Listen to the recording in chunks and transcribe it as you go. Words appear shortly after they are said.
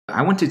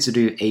I wanted to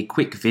do a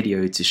quick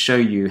video to show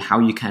you how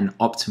you can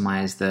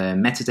optimize the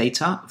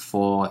metadata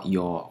for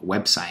your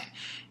website.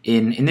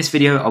 In this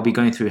video, I'll be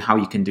going through how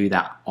you can do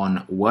that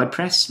on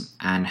WordPress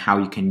and how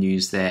you can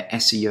use the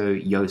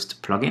SEO Yoast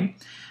plugin.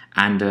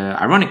 And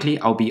ironically,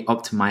 I'll be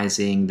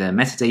optimizing the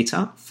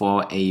metadata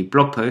for a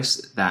blog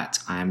post that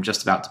I'm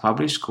just about to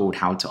publish called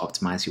How to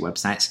Optimize Your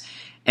Website's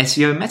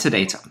SEO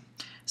Metadata.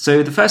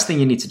 So the first thing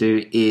you need to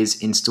do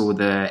is install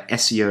the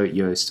SEO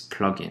Yoast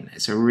plugin.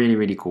 It's a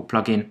really cool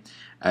plugin.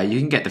 You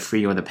can get the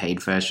free or the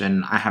paid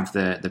version. I have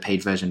the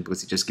paid version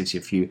because it just gives you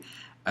a few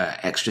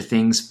extra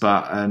things,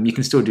 but you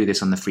can still do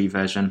this on the free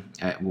version.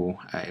 It will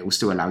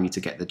still allow you to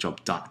get the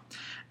job done.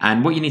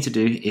 And what you need to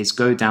do is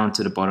go down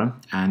to the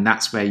bottom, and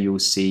that's where you'll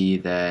see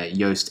the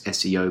Yoast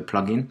SEO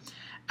plugin.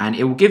 And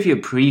it will give you a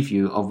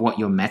preview of what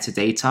your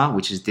metadata,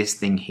 which is this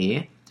thing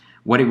here,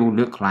 what it will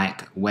look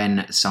like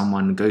when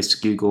someone goes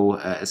to Google,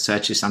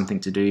 searches something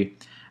to do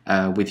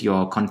with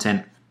your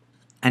content,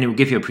 and it will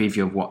give you a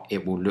preview of what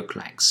it will look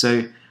like.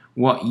 So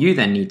what you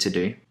then need to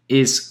do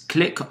is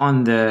click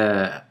on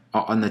the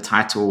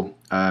title.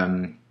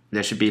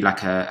 There should be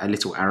like a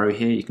little arrow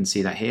here. You can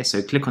see that here.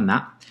 So click on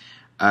that,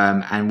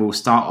 and we'll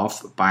start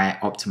off by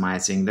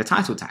optimizing the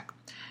title tag.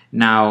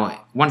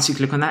 Now, once you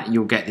click on that,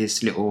 you'll get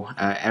this little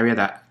area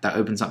that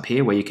opens up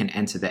here where you can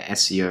enter the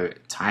SEO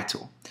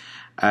title.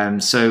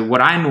 So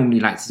what I normally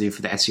like to do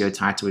for the SEO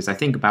title is I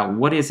think about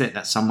what is it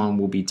that someone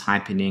will be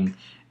typing in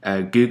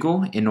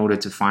Google in order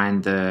to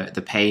find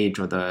the page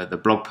or the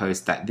blog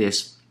post that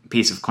this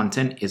piece of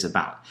content is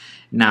about.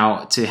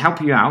 Now, to help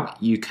you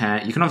out, you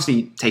can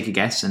obviously take a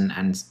guess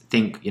and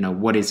think,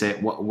 what is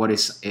it? What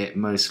is it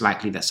most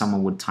likely that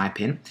someone would type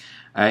in?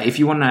 If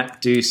you want to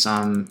do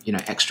some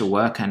extra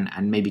work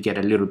and maybe get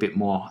a little bit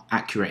more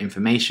accurate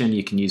information,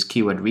 you can use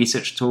keyword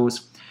research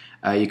tools.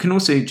 You can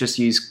also just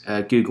use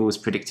Google's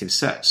predictive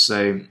search.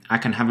 So I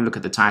can have a look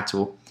at the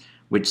title,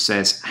 which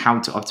says how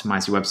to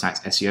optimize your website's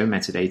SEO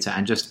metadata,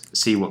 and just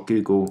see what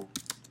Google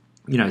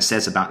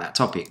says about that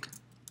topic.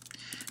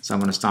 So I'm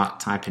going to start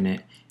typing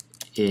it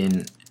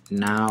in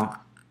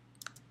now.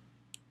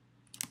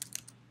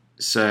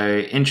 So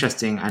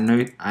interesting, I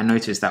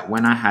noticed that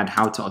when I had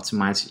how to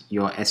optimize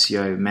your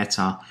SEO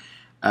meta,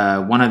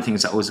 one of the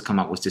things that also come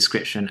up was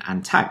description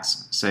and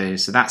tags. So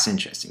that's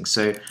interesting.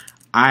 So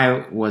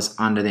I was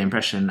under the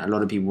impression a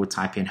lot of people would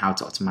type in how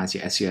to optimize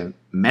your SEO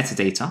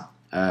metadata,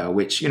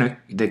 which,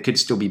 there could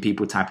still be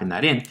people typing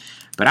that in,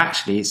 but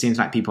actually it seems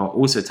like people are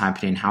also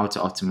typing in how to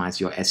optimize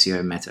your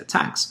SEO meta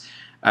tags.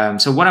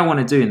 So what I want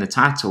to do in the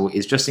title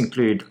is just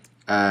include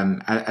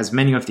as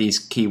many of these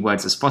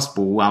keywords as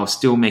possible while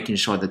still making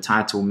sure the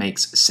title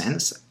makes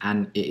sense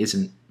and it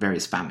isn't very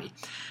spammy.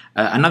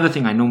 Another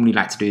thing I normally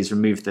like to do is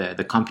remove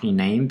the company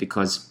name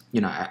because,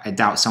 I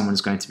doubt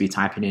someone's going to be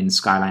typing in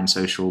Skyline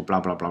Social,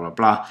 blah, blah, blah, blah,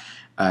 blah.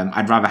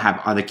 I'd rather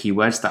have other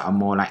keywords that are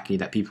more likely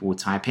that people will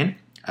type in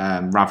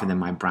rather than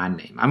my brand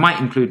name. I might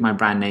include my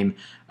brand name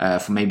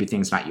for maybe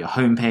things like your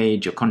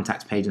homepage, your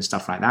contact page and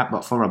stuff like that.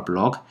 But for a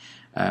blog,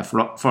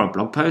 for a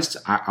blog post,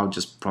 I'll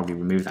just probably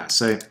remove that.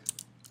 So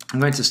I'm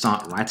going to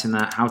start writing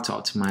that, how to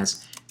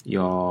optimize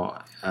your,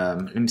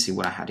 let me see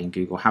what I had in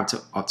Google, how to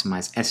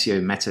optimize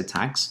SEO meta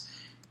tags.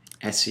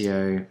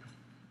 SEO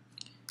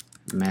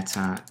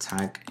meta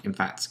tag. In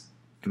fact,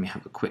 let me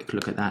have a quick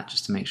look at that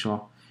just to make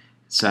sure.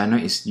 So I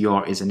noticed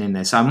your isn't in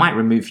there. So I might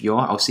remove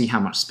your. I'll see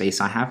how much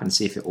space I have and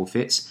see if it all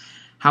fits.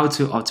 How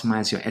to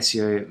optimize your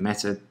SEO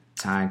meta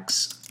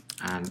tags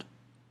and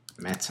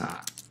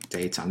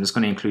metadata. I'm just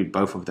going to include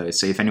both of those.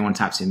 So if anyone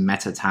types in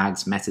meta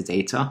tags,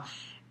 metadata,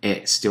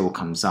 it still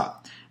comes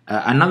up.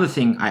 Another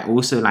thing I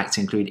also like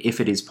to include, if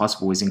it is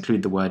possible, is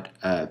include the word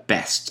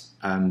best.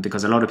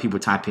 Because a lot of people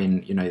type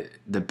in,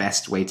 the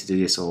best way to do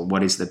this or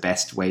what is the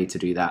best way to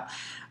do that.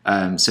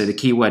 So the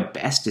keyword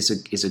best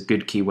is a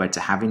good keyword to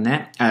have in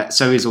there.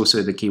 So is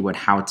also the keyword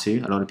how to.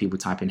 A lot of people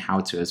type in how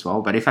to as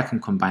well. But if I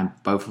can combine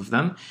both of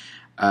them,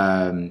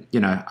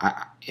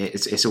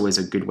 it's always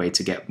a good way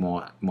to get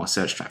more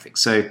search traffic.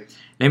 So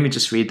let me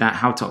just read that.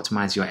 How to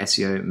optimize your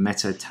SEO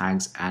meta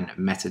tags and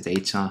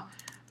metadata.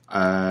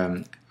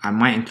 I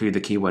might include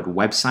the keyword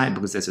website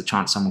because there's a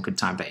chance someone could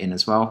type that in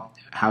as well.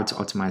 How to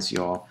optimize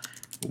your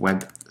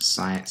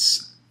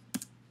website's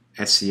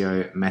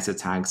SEO meta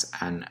tags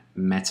and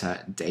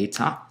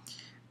metadata.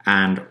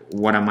 And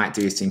what I might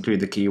do is to include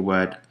the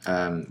keyword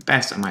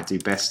best. I might do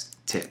best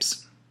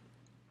tips.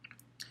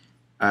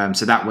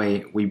 So that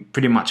way we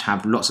pretty much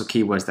have lots of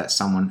keywords that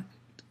someone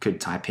could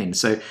type in.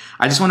 So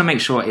I just want to make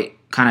sure it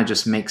kind of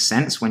just makes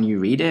sense when you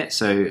read it.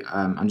 So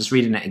I'm just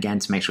reading it again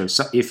to make sure.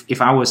 So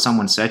if I was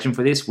someone searching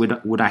for this,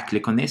 would I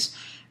click on this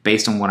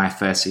based on what I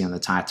first see on the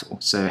title?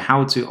 So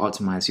how to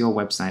optimize your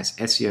website's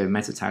SEO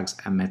meta tags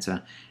and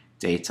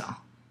metadata.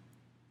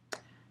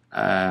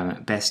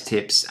 Best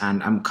tips,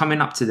 and I'm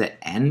coming up to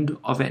the end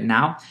of it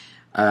now.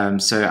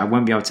 So I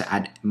won't be able to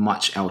add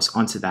much else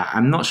onto that.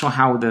 I'm not sure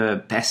how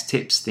the best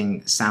tips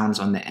thing sounds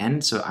on the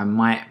end, so I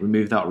might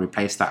remove that or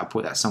replace that or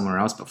put that somewhere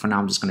else, but for now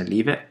I'm just going to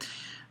leave it.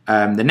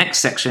 The next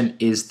section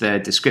is the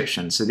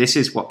description. So this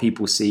is what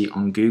people see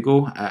on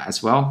Google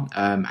as well.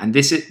 And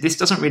this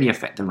doesn't really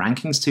affect the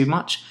rankings too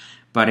much,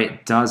 but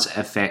it does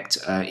affect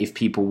if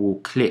people will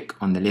click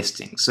on the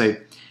listing. So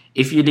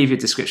if you leave your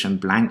description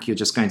blank, you're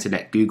just going to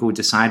let Google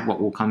decide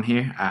what will come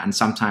here. And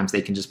sometimes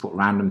they can just put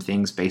random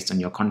things based on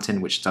your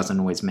content, which doesn't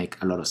always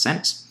make a lot of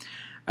sense.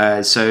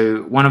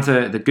 So one of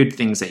the good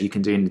things that you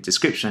can do in the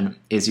description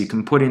is you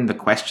can put in the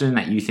question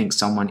that you think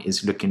someone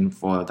is looking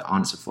for the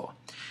answer for.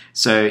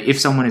 So if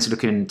someone is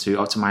looking to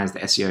optimize the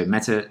SEO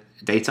Meta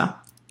Data,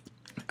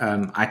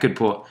 I could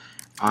put,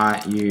 are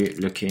you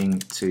looking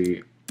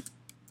to,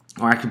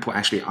 or I could put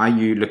actually, are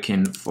you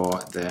looking for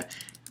the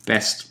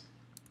best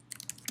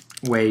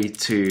way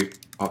to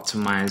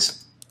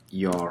optimize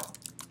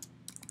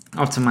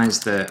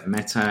the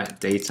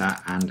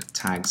metadata and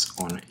tags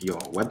on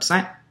your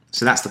website?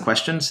 So that's the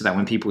question, so that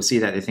when people see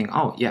that, they think,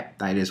 oh yeah,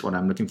 that is what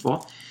I'm looking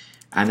for.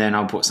 And then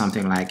I'll put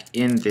something like,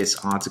 in this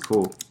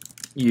article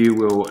you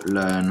will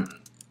learn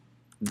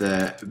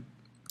the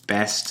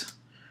best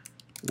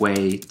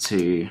way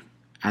to,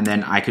 and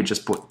then I could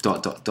just put ...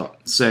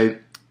 So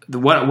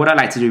what I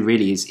like to do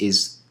really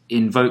is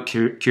invoke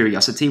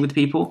curiosity with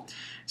people.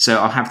 So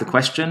I'll have the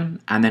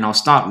question, and then I'll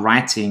start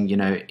writing, you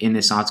know, in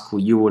this article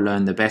you will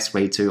learn the best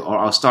way to, or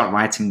I'll start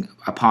writing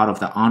a part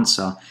of the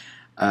answer.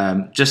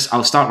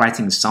 I'll start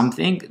writing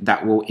something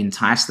that will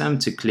entice them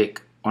to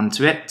click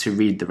onto it to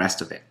read the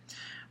rest of it.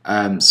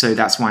 So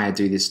that's why I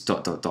do this ...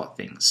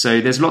 thing.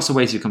 So there's lots of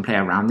ways you can play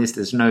around this.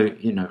 There's no,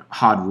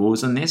 hard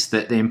rules on this.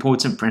 The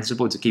important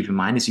principle to keep in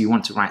mind is you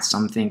want to write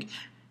something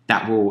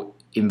that will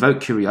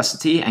invoke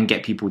curiosity and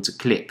get people to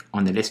click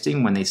on the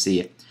listing when they see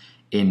it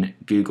in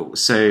Google.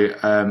 So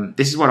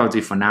this is what I'll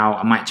do for now.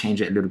 I might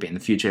change it a little bit in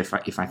the future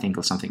if I think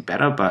of something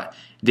better, but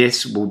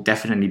this will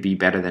definitely be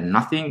better than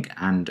nothing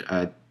and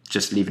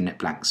just leaving it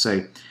blank.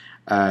 So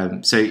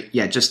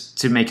yeah, just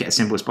to make it as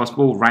simple as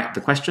possible, write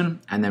the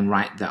question and then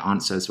write the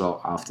answer as well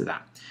after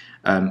that.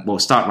 Well,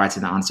 start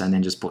writing the answer and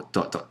then just put ...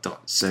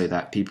 so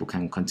that people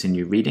can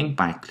continue reading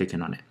by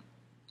clicking on it.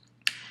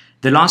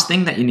 The last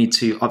thing that you need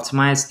to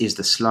optimize is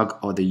the slug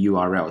or the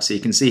URL. So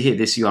you can see here,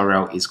 this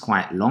URL is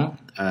quite long.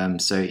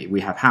 So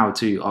we have how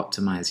to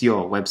optimize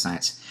your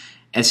website's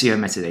SEO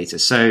metadata.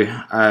 So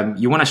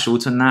you want to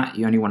shorten that.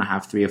 You only want to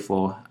have 3 or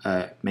 4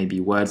 maybe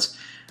words.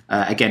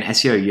 Again,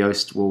 SEO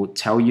Yoast will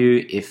tell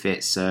you if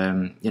it's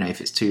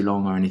if it's too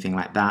long or anything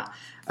like that.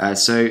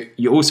 So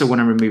you also want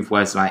to remove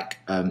words like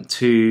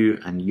to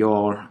and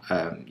your,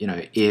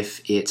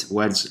 if, it,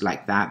 words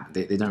like that.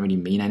 They don't really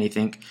mean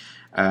anything.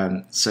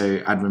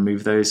 So I'd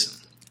remove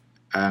those.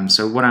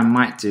 So what I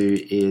might do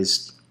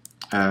is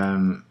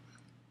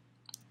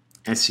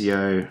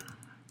SEO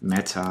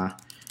Meta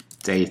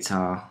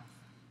Data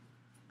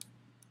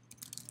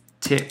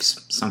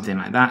tips, something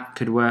like that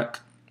could work.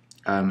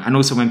 And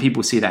also when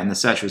people see that in the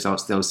search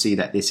results, they'll see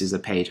that this is a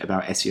page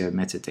about SEO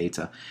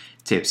metadata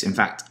tips. In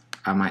fact,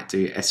 I might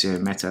do SEO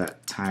Meta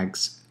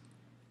Tags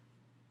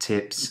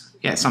tips.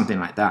 Yeah, something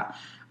like that.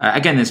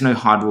 Again, there's no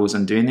hard rules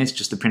on doing this,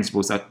 just the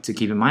principles to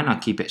keep in mind. I'll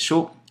keep it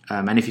short.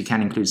 And if you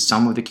can include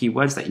some of the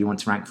keywords that you want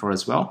to rank for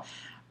as well,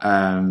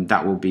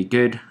 that will be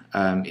good.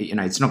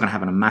 It's not going to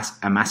have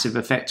a massive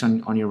effect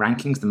on your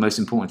rankings. The most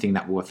important thing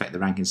that will affect the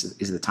rankings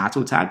is the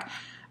title tag.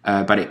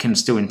 But it can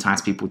still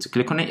entice people to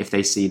click on it if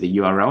they see the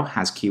URL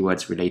has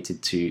keywords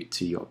related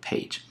to your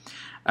page.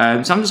 So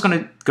I'm just going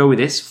to go with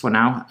this for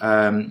now.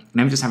 Let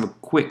me just have a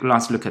quick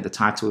last look at the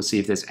title, see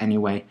if there's any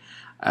way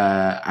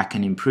I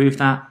can improve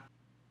that.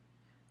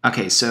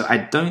 Okay, so I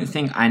don't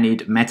think I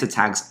need meta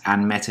tags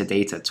and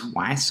metadata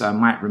twice, so I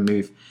might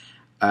remove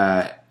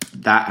that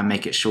and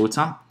make it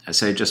shorter.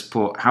 So just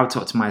put how to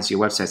optimize your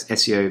website's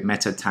SEO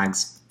meta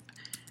tags.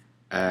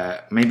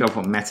 Maybe I'll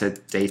put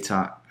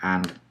metadata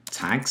and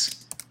tags,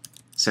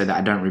 so that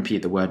I don't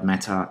repeat the word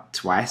meta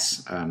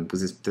twice,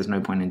 because there's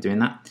no point in doing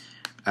that.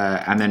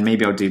 And then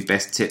maybe I'll do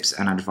best tips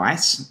and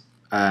advice.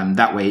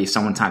 That way, if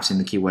someone types in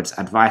the keywords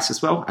advice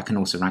as well, I can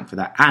also rank for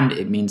that. And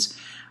it means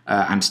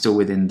I'm still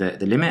within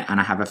the limit, and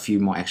I have a few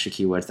more extra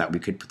keywords that we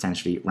could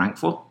potentially rank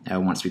for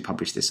once we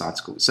publish this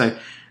article. So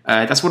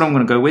that's what I'm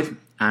going to go with.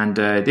 And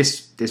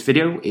this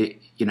video,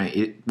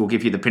 it will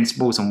give you the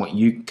principles on what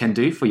you can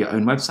do for your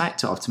own website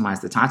to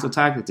optimize the title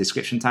tag, the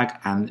description tag,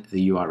 and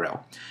the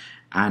URL.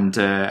 And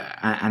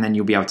then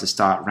you'll be able to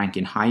start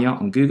ranking higher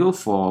on Google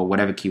for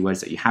whatever keywords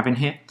that you have in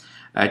here.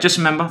 Just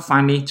remember,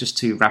 finally, just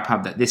to wrap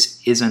up, that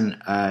this isn't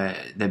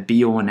the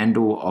be-all and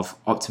end-all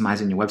of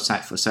optimizing your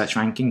website for search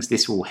rankings.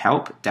 This will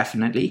help,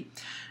 definitely,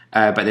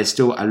 but there's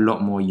still a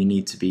lot more you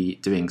need to be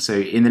doing. So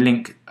in the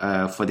link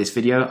for this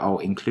video, I'll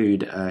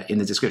include in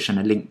the description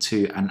a link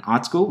to an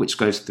article which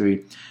goes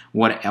through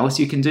what else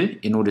you can do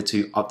in order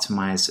to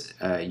optimize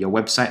your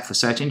website for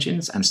search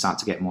engines and start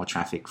to get more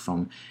traffic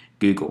from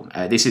Google.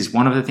 This is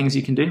one of the things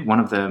you can do, one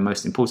of the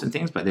most important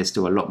things, but there's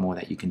still a lot more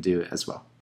that you can do as well.